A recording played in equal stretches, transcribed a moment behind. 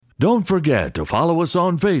Don't forget to follow us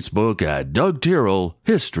on Facebook at Doug Tyrrell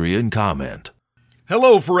History and Comment.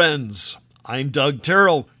 Hello, friends. I'm Doug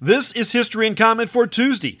Tyrrell. This is History and Comment for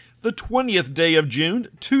Tuesday, the 20th day of June,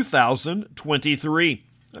 2023.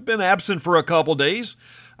 I've been absent for a couple days.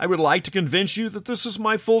 I would like to convince you that this is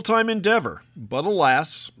my full-time endeavor, but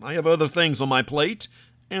alas, I have other things on my plate,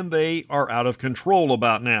 and they are out of control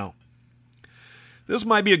about now. This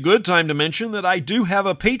might be a good time to mention that I do have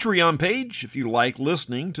a Patreon page if you like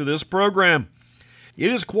listening to this program. It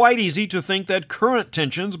is quite easy to think that current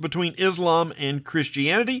tensions between Islam and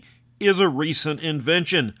Christianity is a recent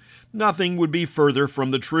invention. Nothing would be further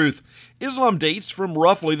from the truth. Islam dates from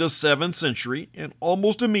roughly the 7th century and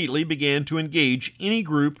almost immediately began to engage any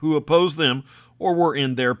group who opposed them or were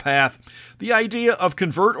in their path. The idea of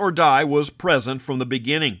convert or die was present from the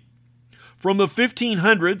beginning. From the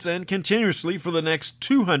 1500s and continuously for the next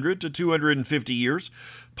 200 to 250 years,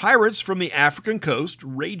 pirates from the African coast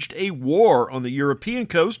waged a war on the European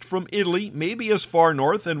coast from Italy maybe as far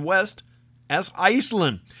north and west as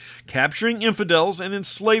Iceland, capturing infidels and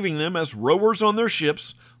enslaving them as rowers on their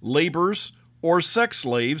ships, laborers, or sex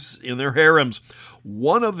slaves in their harems.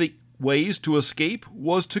 One of the ways to escape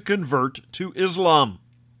was to convert to Islam.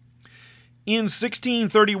 In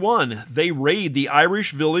 1631, they raid the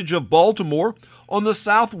Irish village of Baltimore on the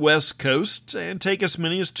southwest coast and take as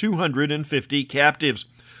many as 250 captives.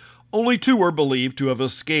 Only 2 are believed to have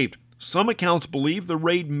escaped. Some accounts believe the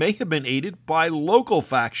raid may have been aided by local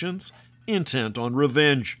factions intent on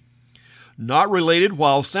revenge. Not related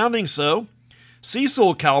while sounding so,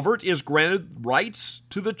 Cecil Calvert is granted rights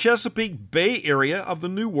to the Chesapeake Bay area of the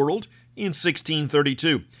New World in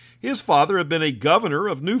 1632. His father had been a governor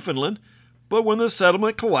of Newfoundland, but when the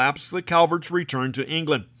settlement collapsed, the Calverts returned to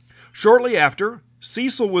England. Shortly after,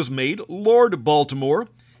 Cecil was made Lord Baltimore.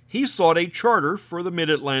 He sought a charter for the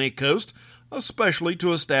mid-Atlantic coast, especially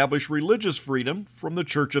to establish religious freedom from the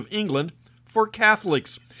Church of England for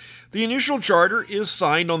Catholics. The initial charter is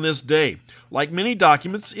signed on this day. Like many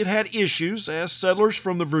documents, it had issues as settlers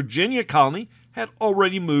from the Virginia colony had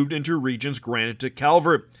already moved into regions granted to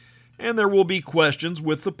Calvert. And there will be questions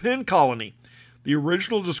with the Penn colony. The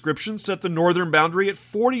original description set the northern boundary at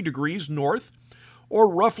 40 degrees north,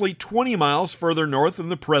 or roughly 20 miles further north than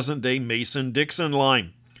the present-day Mason-Dixon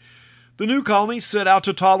line. The new colony set out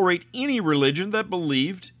to tolerate any religion that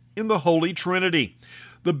believed in the Holy Trinity.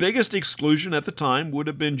 The biggest exclusion at the time would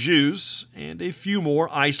have been Jews and a few more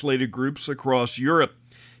isolated groups across Europe.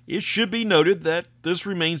 It should be noted that this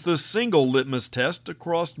remains the single litmus test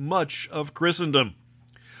across much of Christendom.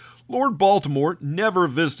 Lord Baltimore never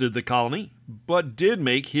visited the colony, but did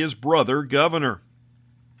make his brother governor.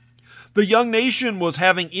 The young nation was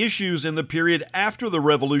having issues in the period after the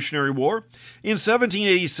Revolutionary War. In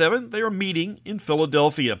 1787, they are meeting in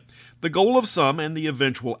Philadelphia. The goal of some and the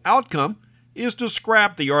eventual outcome is to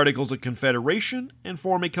scrap the Articles of Confederation and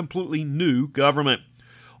form a completely new government.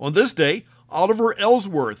 On this day, Oliver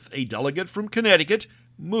Ellsworth, a delegate from Connecticut,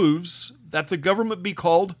 moves that the government be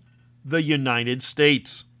called the United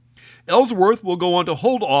States. Ellsworth will go on to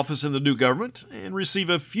hold office in the new government and receive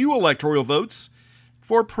a few electoral votes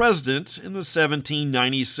for president in the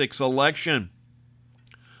 1796 election.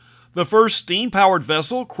 The first steam-powered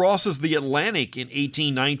vessel crosses the Atlantic in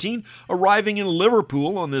 1819, arriving in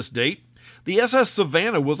Liverpool on this date. The SS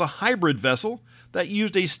Savannah was a hybrid vessel that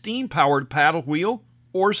used a steam-powered paddle wheel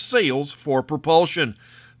or sails for propulsion.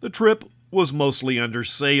 The trip was mostly under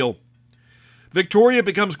sail. Victoria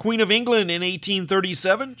becomes Queen of England in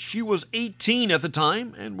 1837. She was 18 at the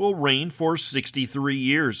time and will reign for 63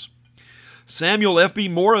 years. Samuel F.B.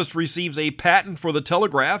 Morse receives a patent for the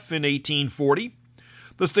telegraph in 1840.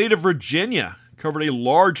 The state of Virginia covered a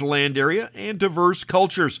large land area and diverse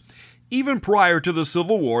cultures. Even prior to the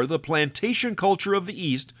Civil War, the plantation culture of the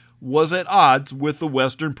East was at odds with the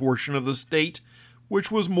western portion of the state, which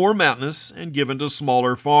was more mountainous and given to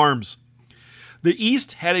smaller farms. The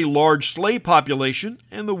East had a large slave population,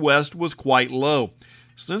 and the West was quite low.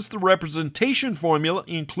 Since the representation formula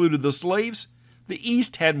included the slaves, the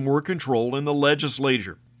East had more control in the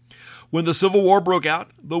legislature. When the Civil War broke out,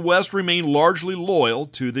 the West remained largely loyal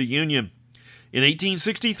to the Union. In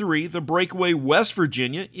 1863, the breakaway West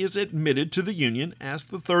Virginia is admitted to the Union as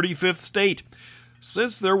the 35th state.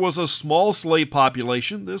 Since there was a small slave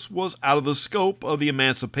population, this was out of the scope of the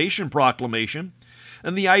Emancipation Proclamation,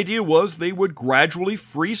 and the idea was they would gradually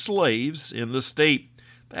free slaves in the state.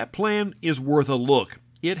 That plan is worth a look.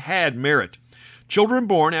 It had merit. Children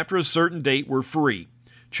born after a certain date were free.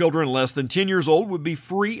 Children less than 10 years old would be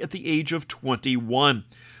free at the age of 21.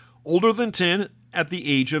 Older than 10 at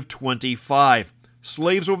the age of 25.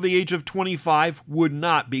 Slaves over the age of 25 would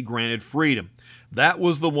not be granted freedom. That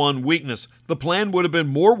was the one weakness. The plan would have been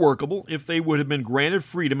more workable if they would have been granted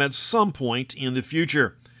freedom at some point in the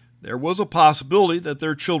future. There was a possibility that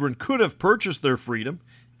their children could have purchased their freedom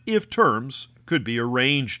if terms could be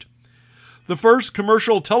arranged. The first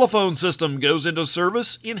commercial telephone system goes into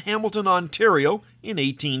service in Hamilton, Ontario in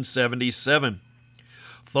 1877.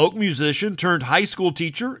 Folk musician turned high school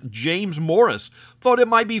teacher James Morris thought it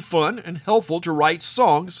might be fun and helpful to write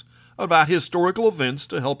songs about historical events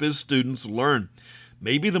to help his students learn.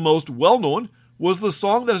 Maybe the most well-known was the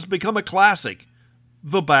song that has become a classic,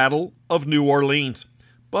 The Battle of New Orleans.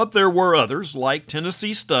 But there were others like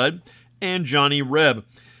Tennessee Stud and Johnny Reb.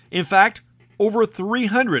 In fact, over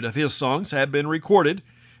 300 of his songs have been recorded,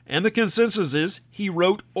 and the consensus is he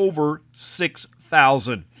wrote over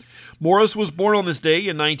 6,000. Morris was born on this day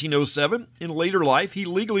in 1907. In later life, he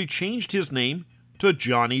legally changed his name to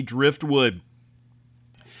Johnny Driftwood.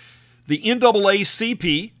 The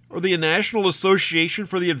NAACP, or the National Association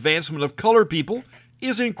for the Advancement of Colored People,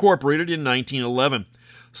 is incorporated in 1911.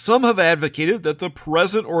 Some have advocated that the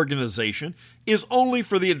present organization is only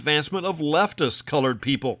for the advancement of leftist colored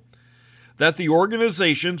people. That the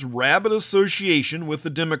organization's rabid association with the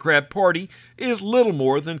Democrat Party is little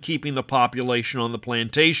more than keeping the population on the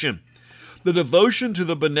plantation. The devotion to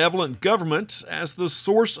the benevolent government as the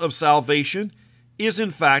source of salvation is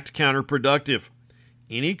in fact counterproductive.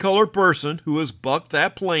 Any colored person who has bucked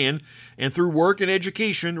that plan and through work and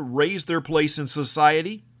education raised their place in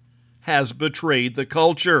society has betrayed the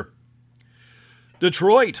culture.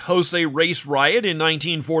 Detroit hosts a race riot in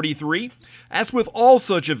 1943. As with all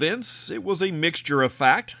such events, it was a mixture of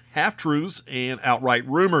fact, half-truths, and outright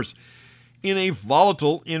rumors. In a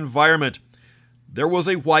volatile environment, there was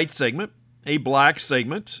a white segment, a black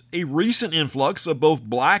segment, a recent influx of both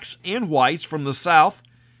blacks and whites from the South,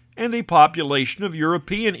 and a population of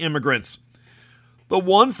European immigrants. The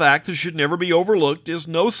one fact that should never be overlooked is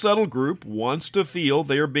no settled group wants to feel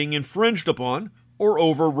they are being infringed upon or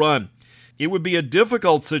overrun. It would be a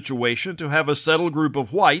difficult situation to have a settled group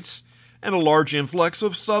of whites and a large influx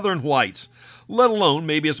of Southern whites, let alone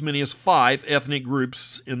maybe as many as 5 ethnic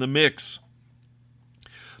groups in the mix.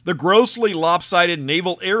 The grossly lopsided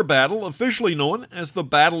naval air battle, officially known as the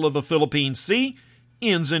Battle of the Philippine Sea,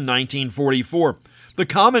 ends in 1944. The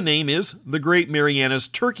common name is the Great Marianas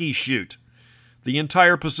Turkey Shoot. The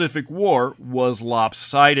entire Pacific War was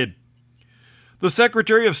lopsided. The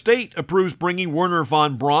Secretary of State approves bringing Wernher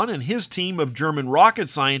von Braun and his team of German rocket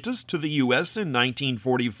scientists to the U.S. in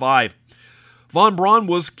 1945. Von Braun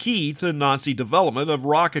was key to the Nazi development of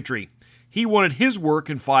rocketry. He wanted his work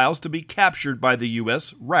and files to be captured by the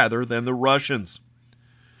U.S. rather than the Russians.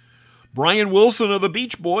 Brian Wilson of the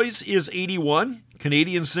Beach Boys is 81,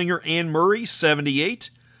 Canadian singer Anne Murray, 78,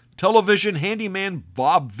 television handyman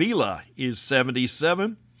Bob Vila is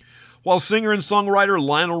 77, while singer and songwriter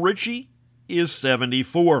Lionel Richie is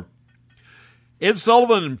 74. Ed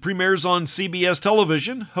Sullivan premieres on CBS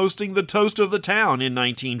television, hosting the Toast of the Town in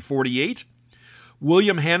 1948.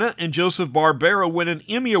 William Hanna and Joseph Barbera win an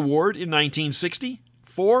Emmy Award in 1960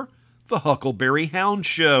 for The Huckleberry Hound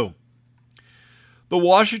Show. The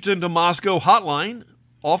Washington to Moscow hotline,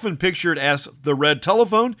 often pictured as the Red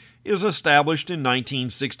Telephone, is established in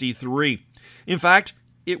 1963. In fact,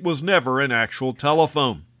 it was never an actual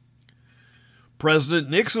telephone. President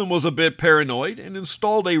Nixon was a bit paranoid and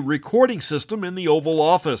installed a recording system in the Oval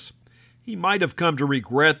Office. He might have come to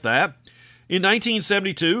regret that. In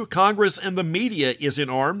 1972, Congress and the media is in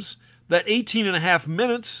arms that 18.5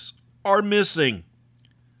 minutes are missing.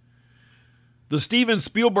 The Steven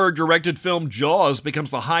Spielberg-directed film Jaws becomes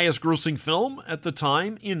the highest-grossing film at the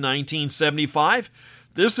time in 1975.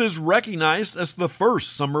 This is recognized as the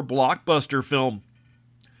first summer blockbuster film.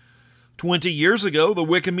 20 years ago, the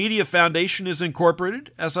Wikimedia Foundation is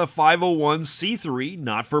incorporated as a 501c3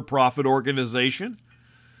 not-for-profit organization.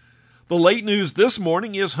 The late news this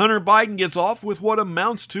morning is Hunter Biden gets off with what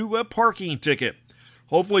amounts to a parking ticket.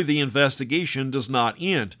 Hopefully the investigation does not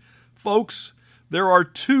end. Folks, there are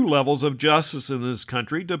 2 levels of justice in this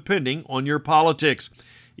country depending on your politics.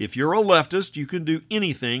 If you're a leftist, you can do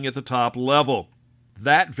anything at the top level.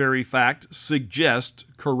 That very fact suggests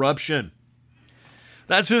corruption.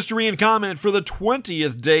 That's History and Comment for the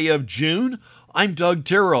 20th day of June. I'm Doug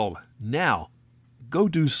Terrell. Now, go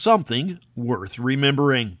do something worth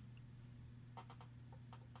remembering.